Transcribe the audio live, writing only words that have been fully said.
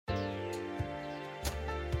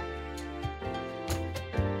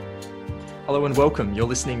Hello and welcome. You're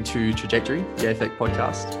listening to Trajectory, the AFEC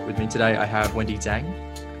podcast. With me today, I have Wendy Zhang,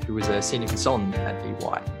 who is a senior consultant at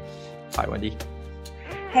EY. Hi, Wendy.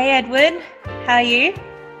 Hey, Edward. How are you?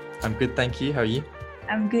 I'm good, thank you. How are you?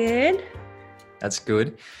 I'm good. That's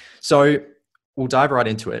good. So we'll dive right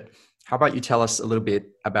into it. How about you tell us a little bit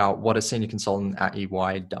about what a senior consultant at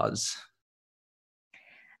EY does?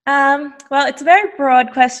 Well, it's a very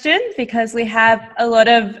broad question because we have a lot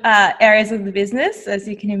of areas of the business, as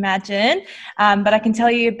you can imagine. But I can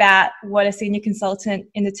tell you about what a senior consultant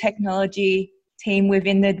in the technology team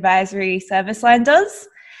within the advisory service line does.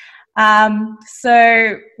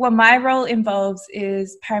 So what my role involves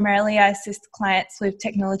is primarily I assist clients with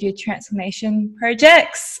technology transformation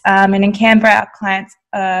projects. And in Canberra, our clients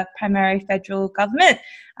are primarily federal government,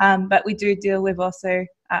 but we do deal with also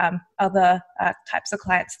other types of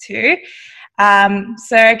clients too.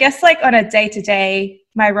 So I guess like on a day-to-day,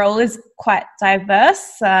 my role is quite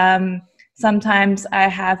diverse. Sometimes I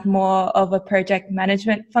have more of a project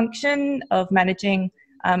management function of managing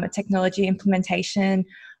a technology implementation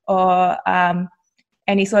or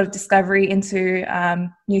any sort of discovery into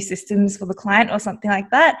new systems for the client or something like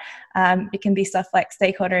that. It can be stuff like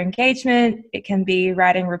stakeholder engagement. It can be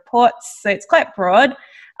writing reports. So it's quite broad.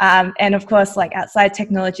 And of course, like outside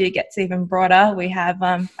technology, it gets even broader. We have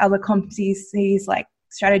other competencies like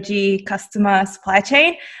strategy, customer, supply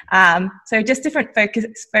chain. So just different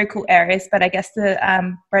focal areas, but I guess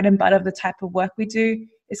the bread and butter of the type of work we do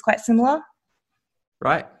is quite similar.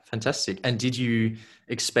 Right, fantastic. And did you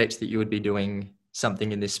expect that you would be doing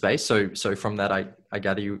something in this space? So from that, I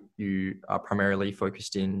gather you are primarily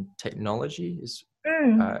focused in technology.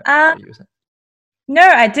 No,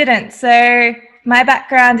 I didn't. So my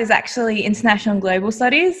background is actually international and global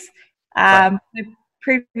studies. Right. So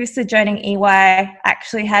previous to joining EY, I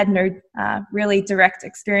actually had no really direct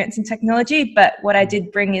experience in technology, but what I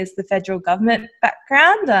did bring is the federal government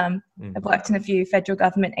background. I've worked in a few federal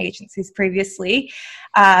government agencies previously.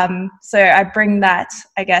 So I bring that,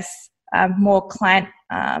 I guess, more client.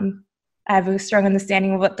 I have a strong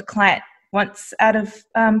understanding of what the client wants out of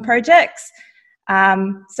projects.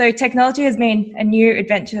 So technology has been a new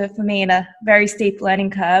adventure for me and a very steep learning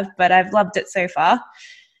curve, but I've loved it so far.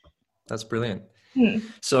 That's brilliant.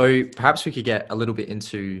 So perhaps we could get a little bit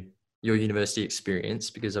into your university experience,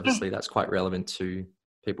 because obviously that's quite relevant to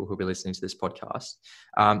people who'll be listening to this podcast.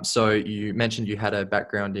 So you mentioned you had a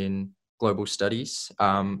background in global studies.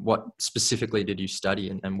 What specifically did you study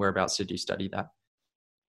and whereabouts did you study that?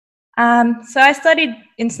 So I studied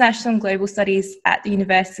international and global studies at the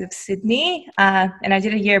University of Sydney, and I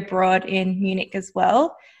did a year abroad in Munich as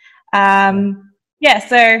well.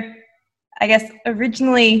 So I guess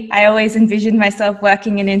originally I always envisioned myself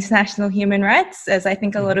working in international human rights, as I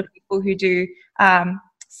think a lot of people who do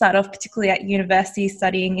start off particularly at university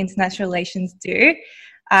studying international relations do.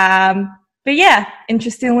 But yeah,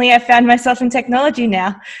 interestingly, I found myself in technology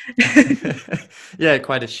now. Yeah,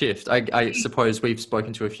 quite a shift. I suppose we've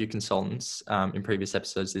spoken to a few consultants in previous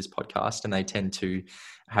episodes of this podcast, and they tend to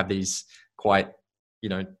have these quite,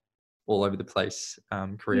 all over the place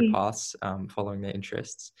career paths following their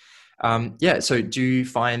interests. So do you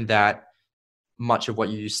find that much of what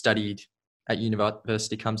you studied at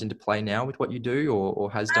university comes into play now with what you do or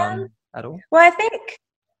has done at all? Well, I think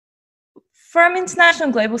from international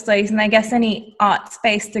and global studies, and I guess any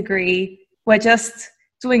arts-based degree, we're just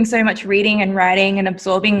doing so much reading and writing and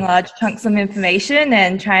absorbing large chunks of information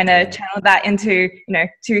and trying to channel that into,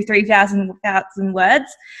 2,000-3,000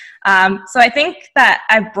 words. So I think that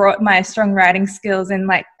I've brought my strong writing skills and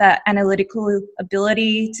like that analytical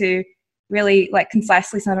ability to really like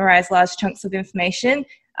concisely summarize large chunks of information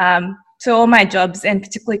to all my jobs, and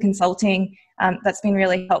particularly consulting. That's been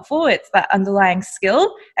really helpful. It's that underlying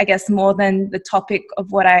skill, I guess, more than the topic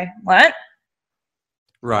of what I learnt.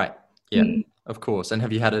 Right. Yeah, of course. And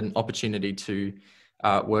have you had an opportunity to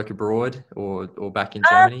work abroad or back in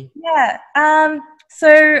Germany?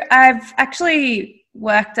 So I've actually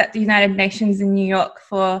worked at the United Nations in New York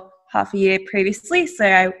for half a year previously.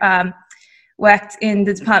 So I worked in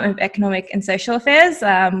the Department of Economic and Social Affairs,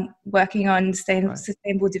 working on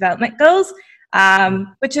sustainable development goals.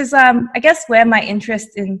 Which is, I guess, where my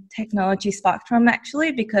interest in technology sparked from,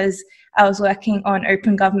 actually, because I was working on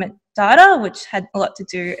open government data, which had a lot to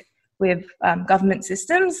do with government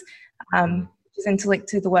systems, which is interlinked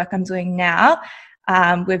to the work I'm doing now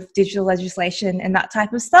with digital legislation and that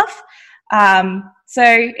type of stuff. So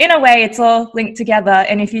in a way, it's all linked together.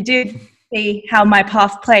 And if you did see how my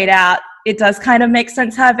path played out, it does kind of make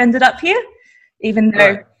sense how I've ended up here, even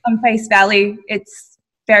though on face value, it's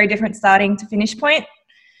very different starting to finish point.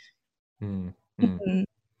 Well,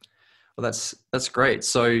 that's great.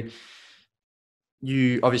 So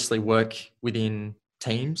you obviously work within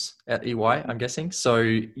teams at EY, I'm guessing. So,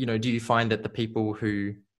 you know, do you find that the people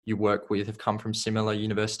who you work with have come from similar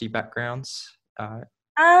university backgrounds?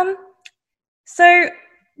 Um, so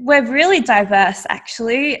we're really diverse,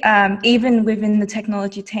 actually, even within the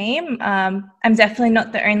technology team. I'm definitely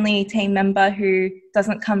not the only team member who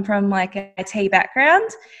doesn't come from like a IT background.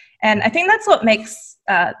 And I think that's what makes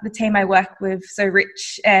the team I work with so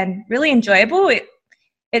rich and really enjoyable.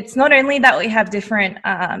 It's not only that we have different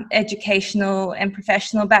educational and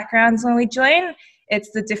professional backgrounds when we join, it's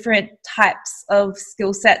the different types of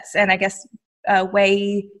skill sets and I guess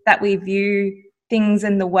way that we view things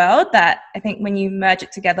in the world that I think when you merge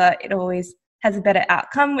it together, it always has a better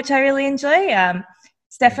outcome, which I really enjoy.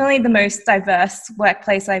 It's definitely the most diverse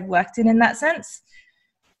workplace I've worked in that sense.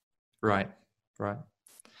 Right, right.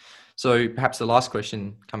 So perhaps the last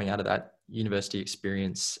question coming out of that university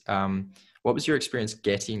experience, what was your experience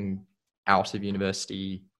getting out of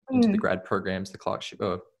university into the grad programs, the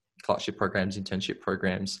clerkship programs, internship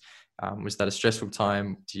programs? Was that a stressful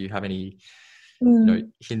time? Do you have any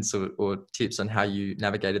hints or tips on how you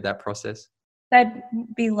navigated that process? I'd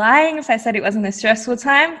be lying if I said it wasn't a stressful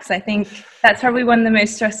time, because I think that's probably one of the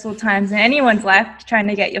most stressful times in anyone's life, trying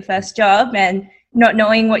to get your first job and not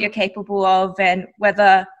knowing what you're capable of and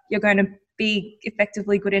whether you're going to be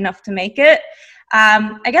effectively good enough to make it.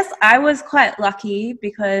 I guess I was quite lucky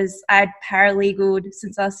because I'd paralegaled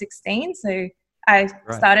since I was 16. So I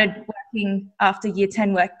started working after year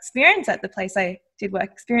 10 work experience at the place I did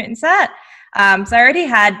work experience at. So I already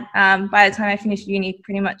had, by the time I finished uni,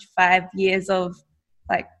 pretty much 5 years of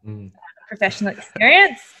like professional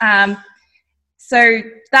experience. So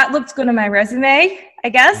that looked good on my resume, I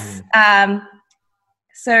guess.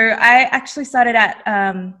 So I actually started at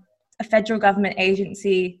a federal government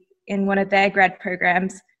agency in one of their grad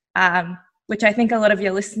programs, which I think a lot of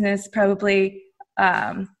your listeners probably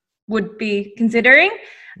would be considering.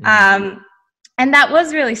 And that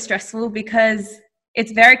was really stressful because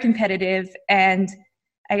it's very competitive and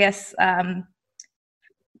I guess the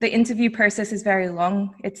interview process is very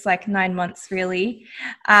long. It's like 9 months really.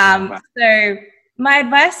 So my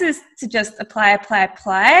advice is to just apply.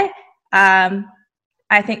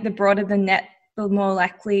 I think the broader the net, the more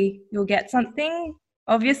likely you'll get something,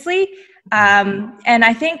 obviously. And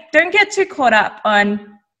I think don't get too caught up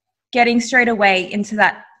on getting straight away into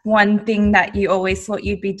that one thing that you always thought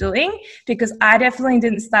you'd be doing, because I definitely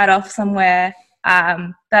didn't start off somewhere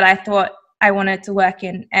that I thought I wanted to work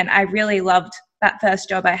in. And I really loved that first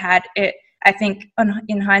job I had. I think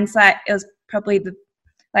in hindsight, it was probably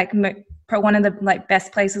one of the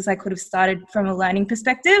best places I could have started from a learning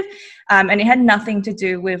perspective. And it had nothing to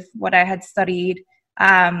do with what I had studied.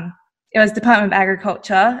 It was Department of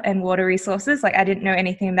Agriculture and Water Resources. I didn't know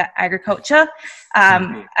anything about agriculture.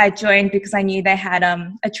 I joined because I knew they had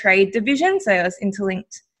a trade division, so it was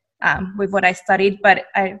interlinked with what I studied, but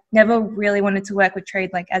I never really wanted to work with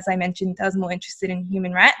trade. As I mentioned, I was more interested in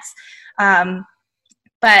human rights.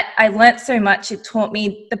 But I learnt so much. It taught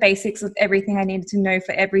me the basics of everything I needed to know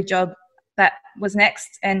for every job that was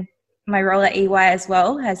next. And my role at EY as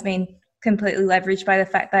well has been completely leveraged by the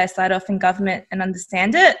fact that I started off in government and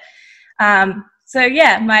understand it. So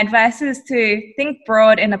yeah, my advice is to think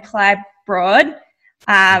broad and apply broad.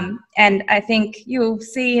 And I think you'll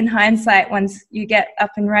see in hindsight, once you get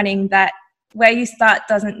up and running, that where you start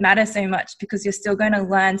doesn't matter so much, because you're still going to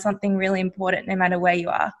learn something really important no matter where you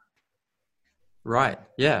are. Right.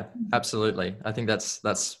 Yeah, absolutely. I think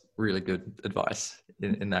that's really good advice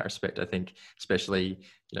in that respect. I think especially,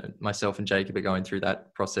 myself and Jacob are going through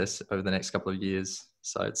that process over the next couple of years.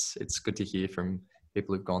 So it's good to hear from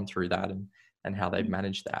people who've gone through that and how they've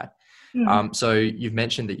managed that. So you've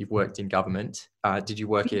mentioned that you've worked in government. Did you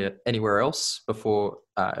work anywhere else before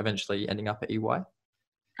eventually ending up at EY?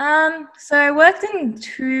 So I worked in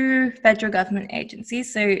 2 federal government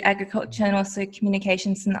agencies, so agriculture and also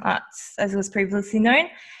communications and arts, as it was previously known.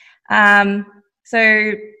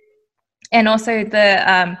 And also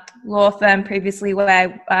the law firm previously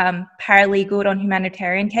where I paralegaled on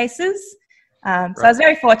humanitarian cases. So I was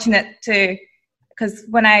very fortunate because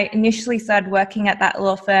when I initially started working at that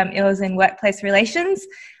law firm, it was in workplace relations,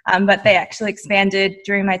 but they actually expanded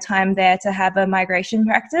during my time there to have a migration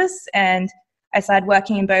practice, and I started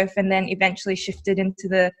working in both and then eventually shifted into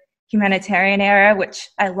the humanitarian area, which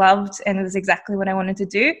I loved, and it was exactly what I wanted to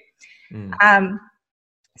do.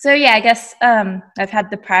 So yeah, I guess I've had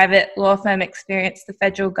the private law firm experience, the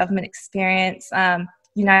federal government experience,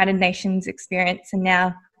 United Nations experience, and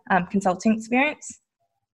now consulting experience.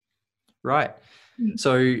 Right.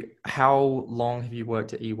 So how long have you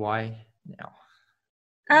worked at EY now?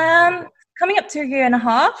 Coming up to 1.5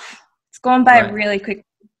 years. It's gone by Right. really quick,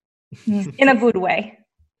 in a good way.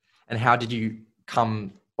 And how did you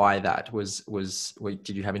come by that?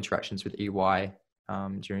 Did you have interactions with EY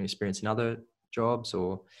during experience in other jobs,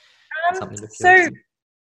 or something that So appealed to you?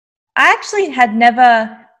 I actually had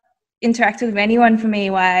never interacted with anyone from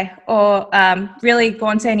EY or really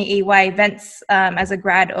gone to any EY events as a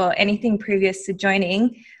grad or anything previous to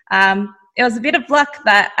joining. It was a bit of luck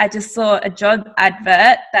that I just saw a job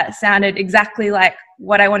advert that sounded exactly like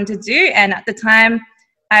what I wanted to do. And at the time,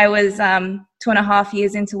 I was 2.5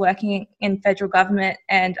 years into working in federal government,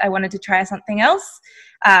 and I wanted to try something else.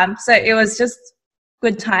 So it was just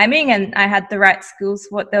good timing, and I had the right skills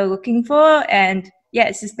for what they were looking for. And yeah,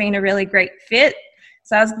 it's just been a really great fit.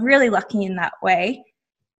 So I was really lucky in that way.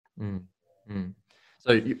 Mm, mm.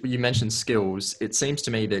 So you mentioned skills. It seems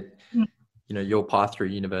to me that, your path through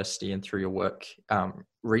university and through your work,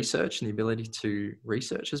 research and the ability to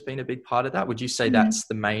research has been a big part of that. Would you say that's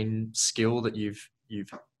the main skill that you've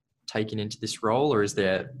taken into this role, or is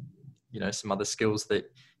there, some other skills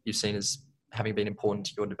that you've seen as having been important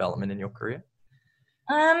to your development in your career?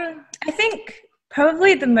 I think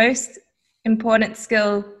probably the most important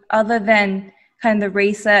skill, other than kind of the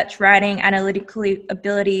research, writing, analytical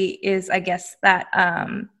ability, is, I guess, that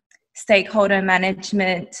stakeholder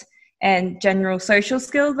management and general social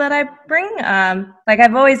skills that I bring. Like,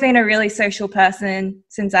 I've always been a really social person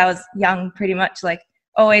since I was young, pretty much, like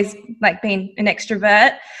always like being an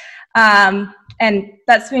extrovert. And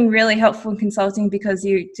that's been really helpful in consulting because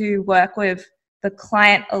you do work with the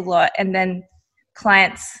client a lot, and then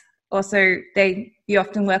clients also, you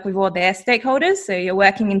often work with all their stakeholders, so you're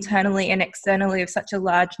working internally and externally with such a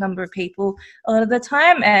large number of people a lot of the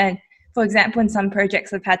time. And for example, in some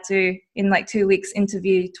projects I've had to, in like 2 weeks,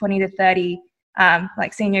 interview 20 to 30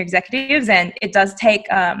 like senior executives, and it does take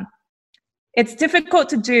it's difficult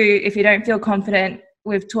to do if you don't feel confident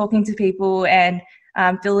with talking to people and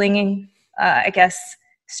feeling I guess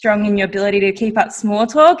strong in your ability to keep up small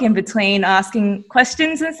talk in between asking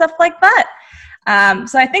questions and stuff like that.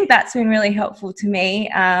 So I think that's been really helpful to me.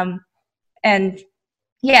 And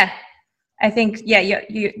yeah, I think,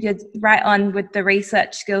 you're right on with the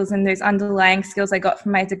research skills, and those underlying skills I got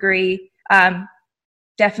from my degree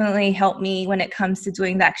definitely helped me when it comes to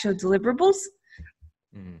doing the actual deliverables.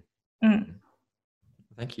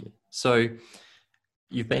 Thank you. So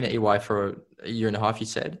you've been at EY for a year and a half, you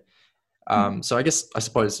said. So I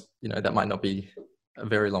suppose, that might not be a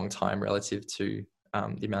very long time relative to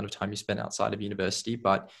the amount of time you spent outside of university,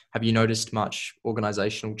 but have you noticed much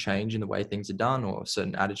organizational change in the way things are done, or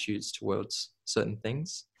certain attitudes towards certain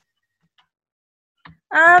things?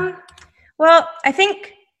 Well, I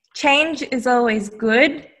think change is always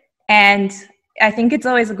good, and I think it's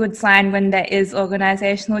always a good sign when there is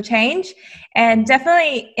organizational change. And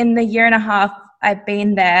definitely in the year and a half I've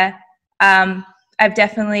been there, I've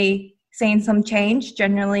definitely seen some change,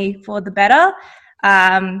 generally for the better.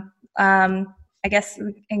 I guess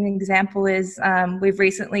an example is we've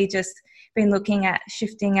recently just been looking at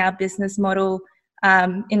shifting our business model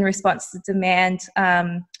in response to demand,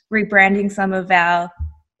 rebranding some of our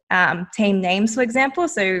team names, for example.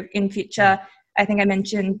 So in future, I think I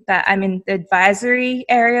mentioned that I'm in the advisory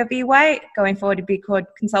area of EY. Going forward, it'd be called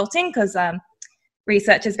consulting, because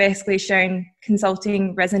research has basically shown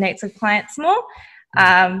consulting resonates with clients more.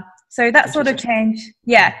 So that sort of change,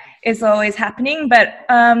 is always happening. But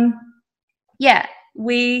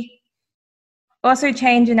we also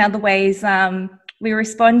change in other ways. We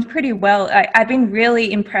respond pretty well. I've been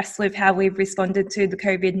really impressed with how we've responded to the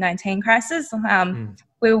COVID-19 crisis.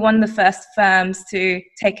 We were one of the first firms to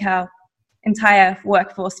take our entire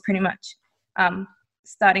workforce pretty much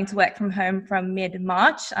starting to work from home from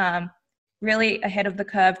mid-March, really ahead of the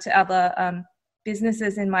curve to other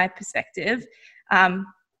businesses in my perspective.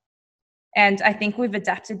 And I think we've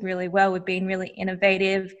adapted really well. We've been really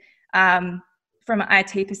innovative. From an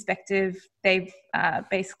IT perspective, they've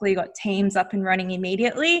basically got teams up and running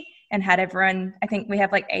immediately and had everyone, I think we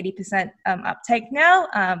have like 80% uptake now.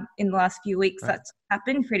 In the last few weeks, right. That's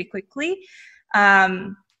happened pretty quickly.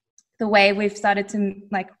 The way we've started to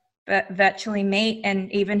like virtually meet,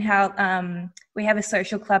 and even how we have a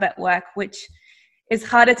social club at work, which is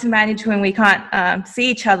harder to manage when we can't see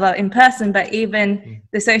each other in person, but even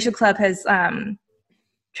the social club has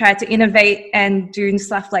tried to innovate and do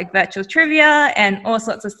stuff like virtual trivia and all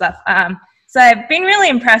sorts of stuff. So I've been really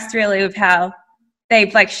impressed really with how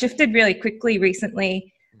they've like shifted really quickly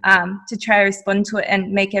recently to try to respond to it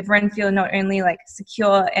and make everyone feel not only like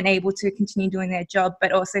secure and able to continue doing their job,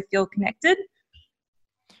 but also feel connected.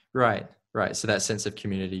 Right. So that sense of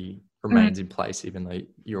community remains in place, even though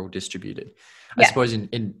you're all distributed. I Yeah. suppose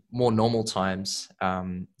in more normal times,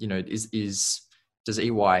 you know, does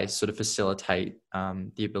EY sort of facilitate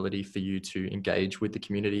the ability for you to engage with the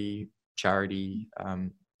community, charity,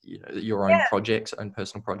 you know, your own projects, own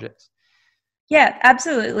personal projects? Yeah,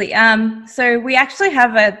 absolutely. So we actually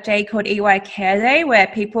have a day called EY Care Day where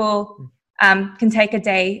people can take a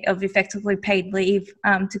day of effectively paid leave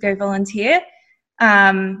to go volunteer.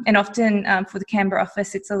 And often for the Canberra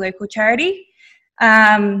office, it's a local charity.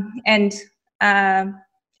 And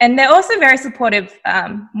they're also very supportive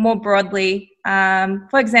more broadly.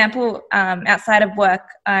 For example, outside of work,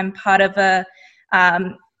 I'm part of a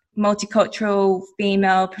multicultural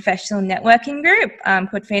female professional networking group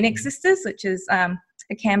called Phoenix Sisters, which is a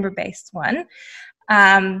Canberra-based one.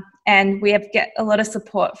 And we get a lot of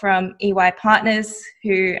support from EY partners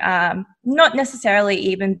who, not necessarily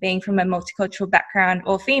even being from a multicultural background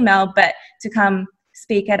or female, but to come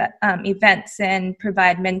speak at events and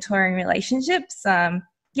provide mentoring relationships.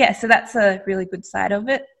 Yeah, so that's a really good side of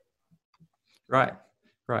it. Right.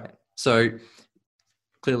 So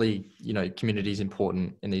clearly, you know, community is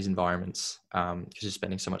important in these environments because you're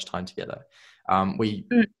spending so much time together. We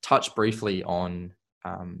touched briefly on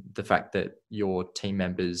the fact that your team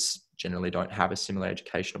members generally don't have a similar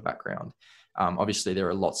educational background. Obviously, there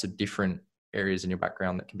are lots of different areas in your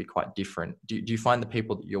background that can be quite different. Do you find the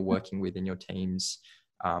people that you're working with in your teams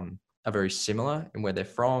are very similar in where they're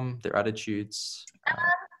from, their attitudes?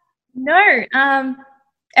 No,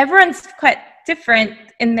 everyone's quite different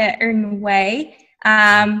in their own way.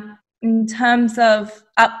 In terms of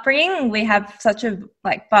upbringing, we have such a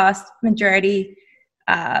vast majority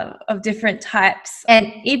of different types.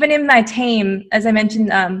 And even in my team, as I mentioned,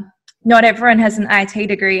 not everyone has an IT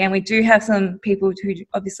degree, and we do have some people who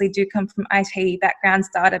obviously do come from IT backgrounds,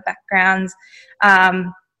 data backgrounds.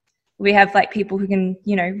 We have people who can,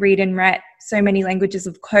 you know, read and write so many languages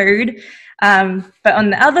of code. But on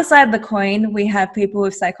the other side of the coin, we have people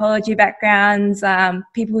with psychology backgrounds,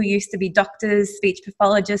 people who used to be doctors, speech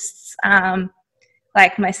pathologists,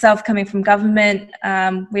 like myself coming from government.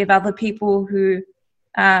 We have other people who,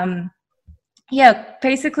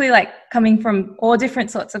 basically coming from all different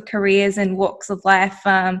sorts of careers and walks of life,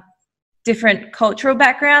 different cultural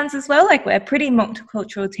backgrounds as well. We're a pretty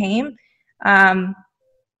multicultural team.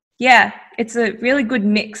 Yeah, it's a really good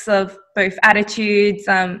mix of both attitudes,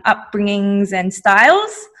 upbringings and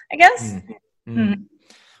styles, I guess.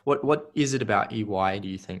 What is it about EY, do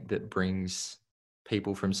you think, that brings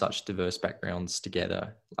people from such diverse backgrounds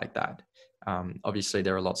together like that? Obviously,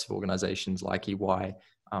 there are lots of organizations like EY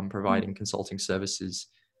providing consulting services.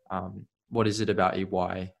 What is it about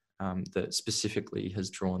EY that specifically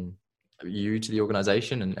has drawn you to the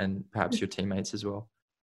organization and perhaps your teammates as well?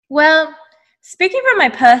 Well, speaking from my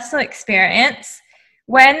personal experience,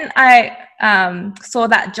 when I saw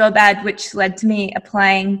that job ad, which led to me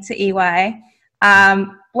applying to EY,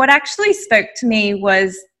 what actually spoke to me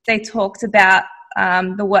was they talked about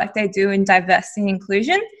the work they do in diversity and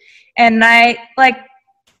inclusion. And I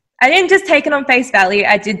didn't just take it on face value.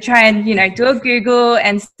 I did try and, you know, do a Google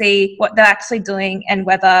and see what they're actually doing and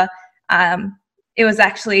whether it was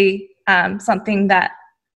actually something that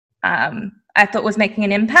I thought was making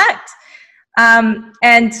an impact.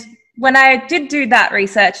 And when I did do that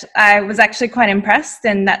research, I was actually quite impressed,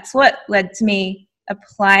 and that's what led to me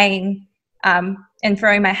applying and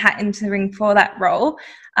throwing my hat into the ring for that role.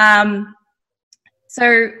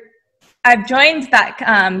 So I've joined that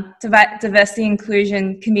diversity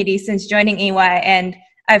inclusion committee since joining EY, and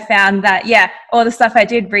I've found that, all the stuff I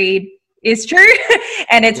did read is true,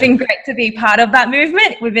 and it's been great to be part of that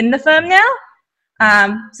movement within the firm now.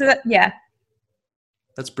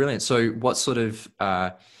 That's brilliant. So what sort of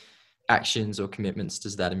actions or commitments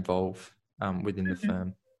does that involve within the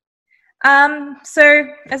firm? So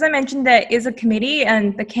as I mentioned, there is a committee,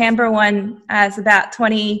 and the Canberra one has about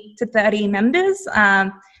 20 to 30 members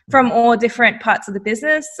from all different parts of the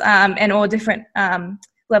business and all different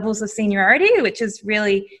levels of seniority, which is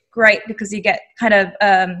really great because you get kind of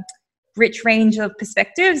rich range of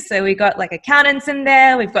perspectives. So we got accountants in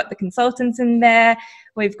there, we've got the consultants in there,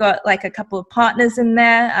 we've got a couple of partners in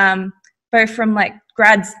there, both from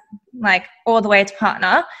grads all the way to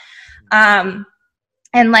partner, and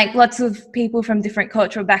lots of people from different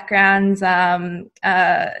cultural backgrounds, I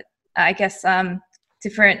guess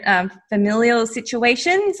different familial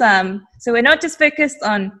situations. So we're not just focused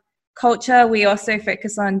on culture, we also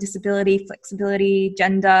focus on disability, flexibility,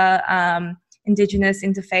 gender, Indigenous,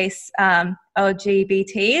 interface,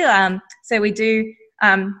 LGBT. So we do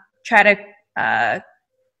try to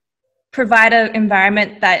provide an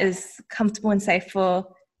environment that is comfortable and safe for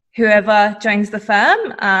whoever joins the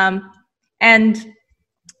firm. And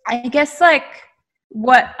I guess like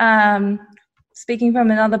what, speaking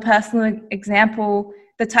from another personal example,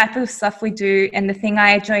 the type of stuff we do and the thing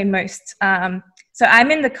I enjoy most. So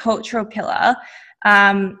I'm in the cultural pillar,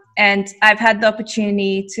 and I've had the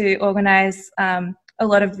opportunity to organise a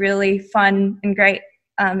lot of really fun and great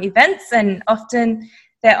events, and often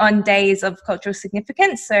they're on days of cultural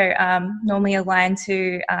significance, so normally aligned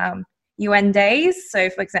to UN days,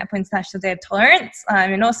 so for example International Day of Tolerance,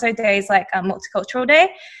 and also days like Multicultural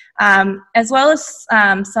Day, as well as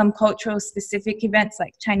some cultural specific events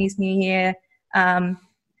like Chinese New Year and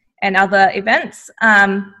other events.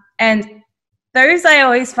 And those I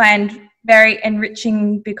always find very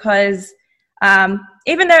enriching because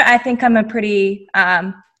even though I think I'm a pretty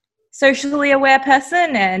socially aware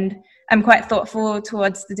person and I'm quite thoughtful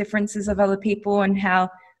towards the differences of other people and how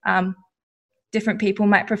different people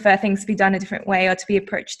might prefer things to be done a different way or to be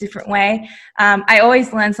approached a different way, I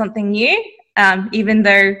always learn something new, even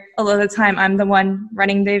though a lot of the time I'm the one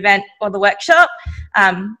running the event or the workshop.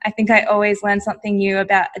 I think I always learn something new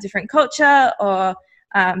about a different culture or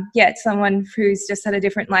someone who's just had a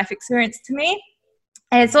different life experience to me.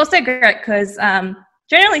 And it's also great because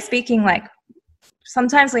generally speaking, like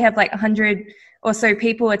sometimes we have like 100 or so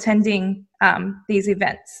people attending these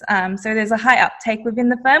events. So there's a high uptake within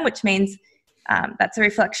the firm, which means that's a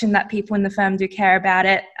reflection that people in the firm do care about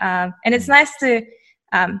it. And it's nice to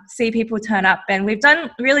see people turn up. And we've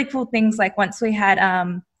done really cool things, like once we had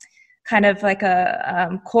kind of like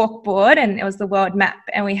a cork board, and it was the world map,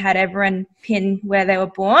 and we had everyone pin where they were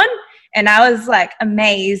born. And I was like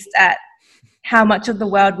amazed at how much of the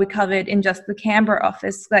world we covered in just the Canberra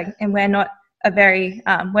office. Like, and we're not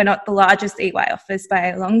we're not the largest EY office by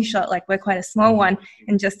a long shot, like we're quite a small one,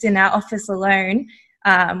 and just in our office alone,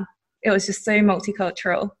 it was just so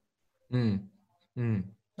multicultural. Oh,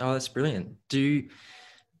 that's brilliant. Do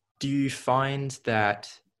you find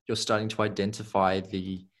that you're starting to identify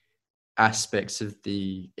the aspects of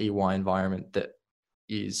the EY environment that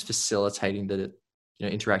is facilitating the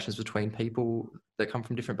interactions between people that come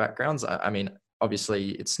from different backgrounds? I mean, obviously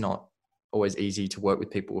it's not always easy to work with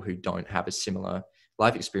people who don't have a similar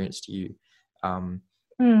life experience to you.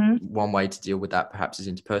 One way to deal with that perhaps is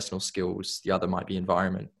interpersonal skills. The other might be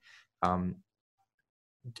environment.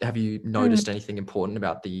 Have you noticed anything important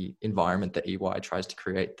about the environment that EY tries to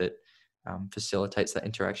create that facilitates that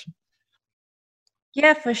interaction?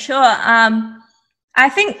 Yeah, for sure. I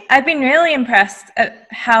think I've been really impressed at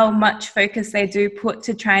how much focus they do put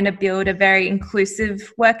to trying to build a very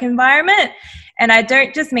inclusive work environment. And I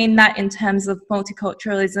don't just mean that in terms of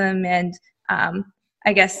multiculturalism and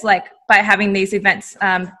I guess like by having these events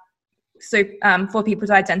for people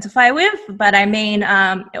to identify with, but I mean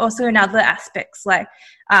also in other aspects like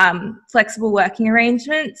flexible working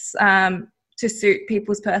arrangements to suit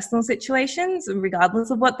people's personal situations,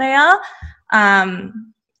 regardless of what they are.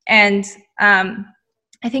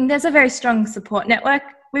 I think there's a very strong support network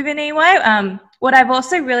within EY. What I've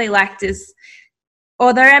also really liked is,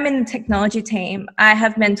 although I'm in the technology team, I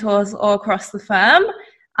have mentors all across the firm.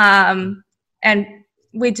 And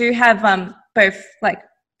we do have both like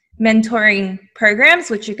mentoring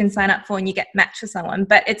programs, which you can sign up for and you get matched with someone,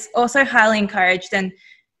 but it's also highly encouraged. And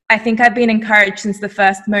I think I've been encouraged since the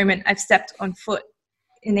first moment I've stepped on foot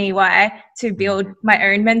in EY to build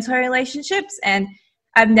my own mentor relationships. And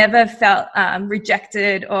I've never felt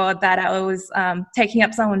rejected or that I was taking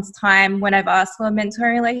up someone's time when I've asked for a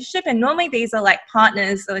mentoring relationship. And normally these are like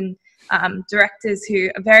partners and directors who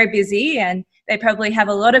are very busy and they probably have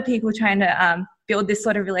a lot of people trying to build this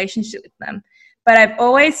sort of relationship with them. But I've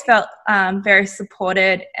always felt very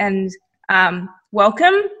supported and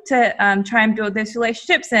welcome to try and build those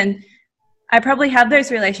relationships. And I probably have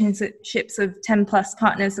those relationships with 10 plus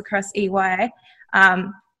partners across EY.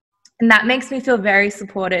 And that makes me feel very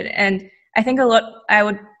supported. And I think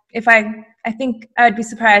I think I would be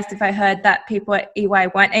surprised if I heard that people at EY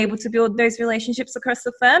weren't able to build those relationships across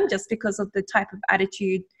the firm just because of the type of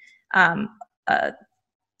attitude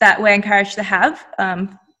that we're encouraged to have,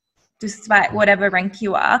 despite whatever rank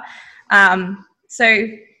you are. So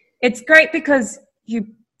it's great because you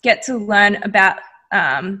get to learn about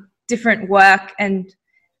different work and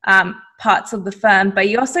parts of the firm, but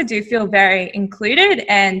you also do feel very included,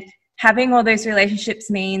 and having all those relationships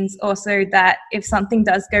means also that if something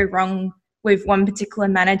does go wrong with one particular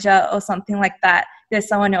manager or something like that, there's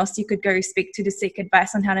someone else you could go speak to seek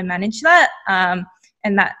advice on how to manage that.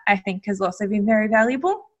 And that I think has also been very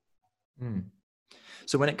valuable.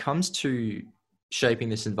 So when it comes to shaping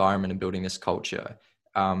this environment and building this culture,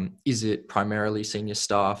 is it primarily senior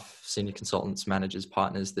staff, senior consultants, managers,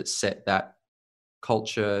 partners that set that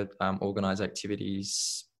culture, organise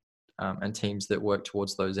activities, and teams that work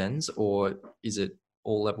towards those ends, or is it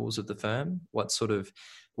all levels of the firm?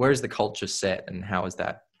 Where is the culture set, and how is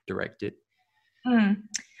that directed?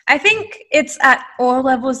 I think it's at all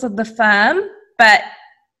levels of the firm, but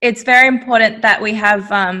it's very important that we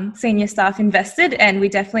have senior staff invested, and we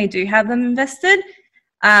definitely do have them invested.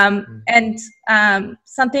 And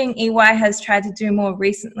something EY has tried to do more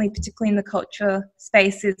recently, particularly in the culture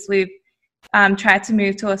space, is we've tried to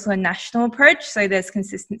move to also a national approach. So there's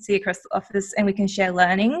consistency across the office, and we can share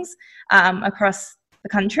learnings across the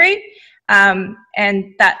country.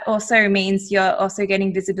 And that also means you're also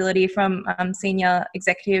getting visibility from senior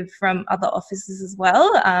executive from other offices as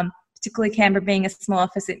well. Particularly Canberra being a small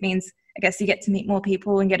office, it means, I guess, you get to meet more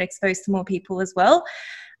people and get exposed to more people as well.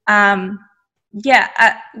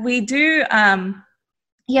 We do.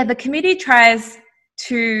 The committee tries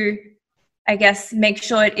to, I guess, make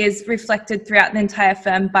sure it is reflected throughout the entire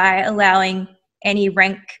firm by allowing any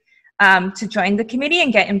rank to join the committee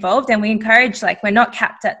and get involved. And we encourage, we're not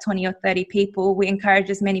capped at 20 or 30 people. We encourage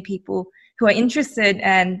as many people who are interested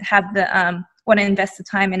and have the want to invest the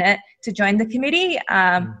time in it to join the committee.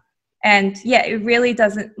 And yeah, it really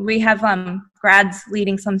doesn't. We have grads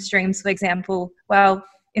leading some streams, for example. Well,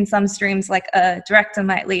 in some streams, like a director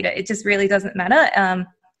might lead it. It just really doesn't matter.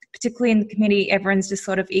 Particularly in the committee, everyone's just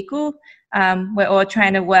sort of equal. We're all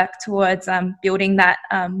trying to work towards building that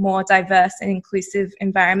more diverse and inclusive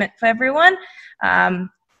environment for everyone.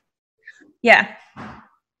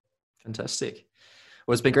 Fantastic.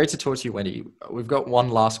 Well, it's been great to talk to you, Wendy. We've got one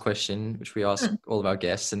last question, which we ask all of our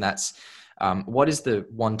guests, and that's, what is the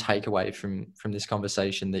one takeaway from this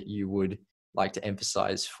conversation that you would like to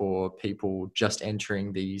emphasize for people just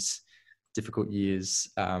entering these difficult years,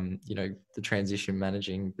 the transition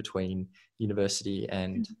managing between university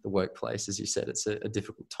and the workplace? As you said, it's a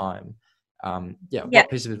difficult time. What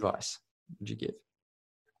piece of advice would you give?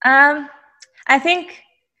 I think,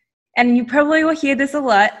 and you probably will hear this a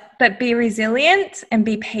lot, but be resilient and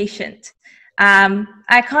be patient.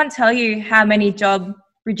 I can't tell you how many job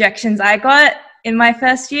rejections I got in my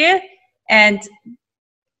first year. And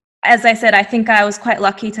as I said, I think I was quite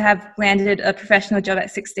lucky to have landed a professional job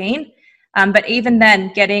at 16. But even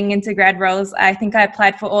then, getting into grad roles, I think I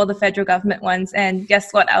applied for all the federal government ones. And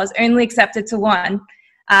guess what? I was only accepted to one.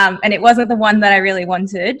 And it wasn't the one that I really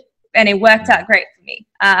wanted. And it worked out great for me.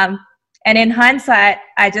 And in hindsight,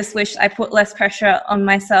 I just wish I put less pressure on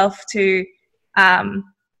myself to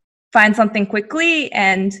find something quickly,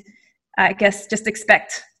 and I guess just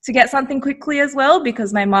expect to get something quickly as well,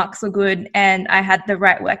 because my marks were good and I had the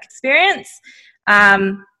right work experience.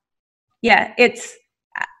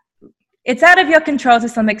 It's out of your control to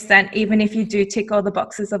some extent, even if you do tick all the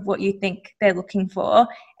boxes of what you think they're looking for.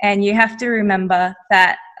 And you have to remember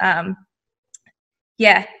that,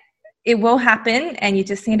 it will happen, and you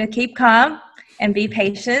just need to keep calm and be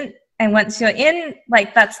patient. And once you're in,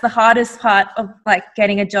 that's the hardest part of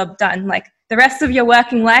getting a job done. The rest of your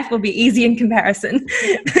working life will be easy in comparison.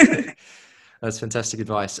 That's fantastic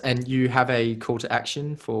advice. And you have a call to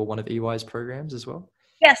action for one of EY's programs as well?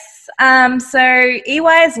 Yes. So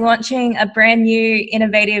EY is launching a brand new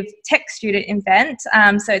innovative tech student event.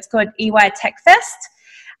 So it's called EY Tech Fest.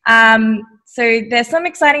 So there's some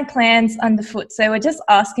exciting plans underfoot. So we're just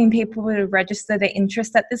asking people to register their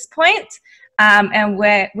interest at this point. And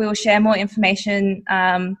we will share more information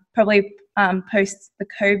probably post the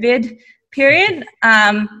COVID period.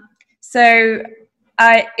 So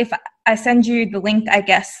if I send you the link, I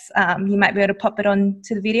guess you might be able to pop it on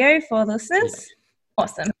to the video for the listeners. Yeah.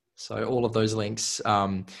 Awesome. So all of those links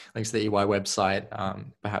to the EY website,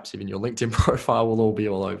 perhaps even your LinkedIn profile, will all be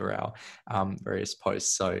all over our various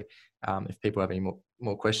posts. So if people have any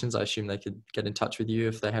more questions, I assume they could get in touch with you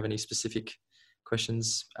if they have any specific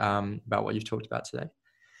questions about what you've talked about today.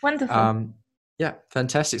 Wonderful.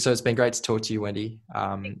 Fantastic. So it's been great to talk to you, Wendy.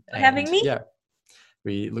 Thanks for having me. Yeah,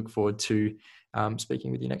 we look forward to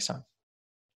speaking with you next time.